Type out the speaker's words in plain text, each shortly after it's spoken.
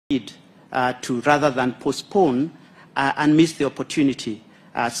to rather than postpone and miss the opportunity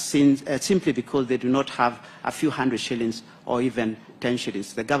simply because they do not have a few hundred shillings or even 10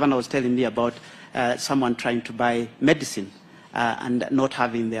 shillings. The governor was telling me about someone trying to buy medicine and not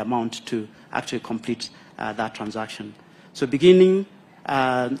having the amount to actually complete that transaction. So beginning,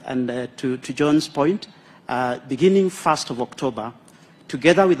 to John's point, beginning 1st of October,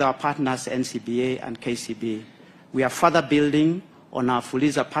 together with our partners NCBA and KCBA, we are further building on our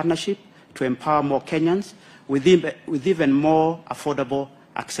Fuliza partnership to empower more Kenyans with even more affordable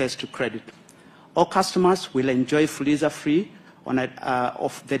access to credit. All customers will enjoy Fuliza free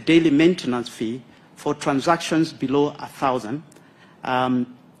of the daily maintenance fee for transactions below 1,000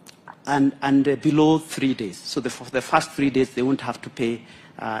 and below 3 days. So for the first 3 days, they won't have to pay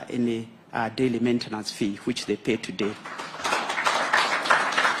any daily maintenance fee, which they pay today.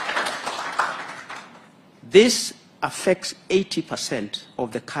 This affects 80%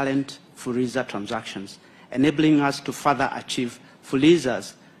 of the current Fuliza transactions, enabling us to further achieve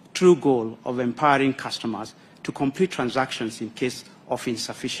Fuliza's true goal of empowering customers to complete transactions in case of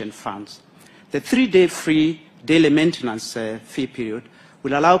insufficient funds. The 3-day free daily maintenance fee period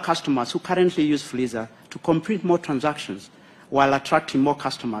will allow customers who currently use Fuliza to complete more transactions while attracting more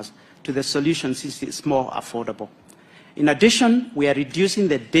customers to the solution since it's more affordable. In addition, we are reducing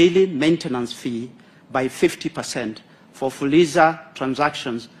the daily maintenance fee by 50% for Fuliza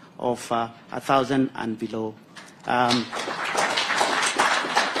transactions of 1,000 and below.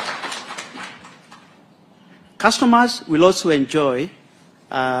 Customers will also enjoy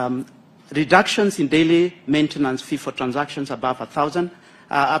reductions in daily maintenance fee for transactions above 1,000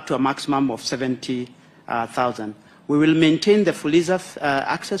 up to a maximum of 70,000. We will maintain the Fuliza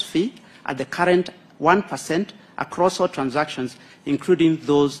access fee at the current 1% across all transactions, including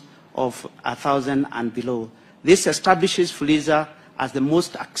those of 1,000 and below. This establishes Fuliza as the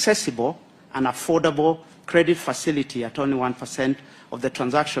most accessible and affordable credit facility at only 1% of the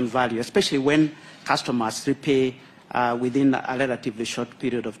transaction value, especially when customers repay within a relatively short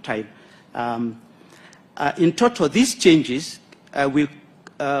period of time. In total, these changes will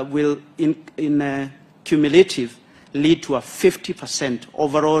in cumulative lead to a 50%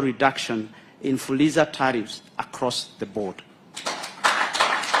 overall reduction in Fuliza tariffs across the board.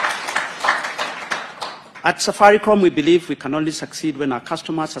 At Safaricom, we believe we can only succeed when our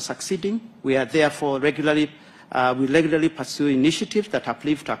customers are succeeding. We are therefore regularly pursue initiatives that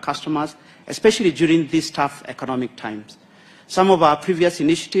uplift our customers, especially during these tough economic times. Some of our previous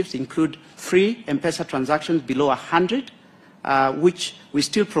initiatives include free M-Pesa transactions below 100, which we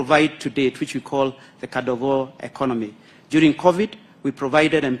still provide to date, which we call the Kadogo economy. During COVID, we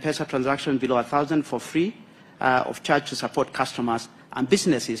provided M-Pesa transactions below 1,000 for free of charge to support customers and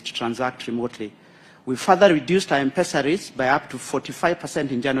businesses to transact remotely. We further reduced our M-Pesa rates by up to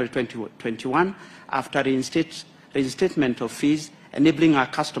 45% in January 2021 after reinstatement of fees, enabling our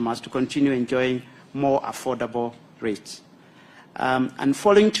customers to continue enjoying more affordable rates. And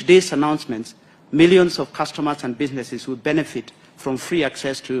following today's announcements, millions of customers and businesses will benefit from free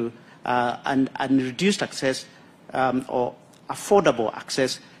access to and reduced access or affordable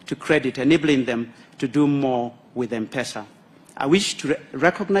access to credit, enabling them to do more with M-Pesa. I wish to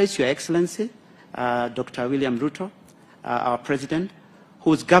recognize Your Excellency, Dr. William Ruto, our President,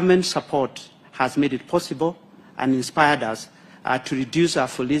 whose government support has made it possible and inspired us to reduce our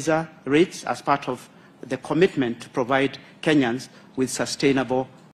Fuliza rates as part of the commitment to provide Kenyans with sustainable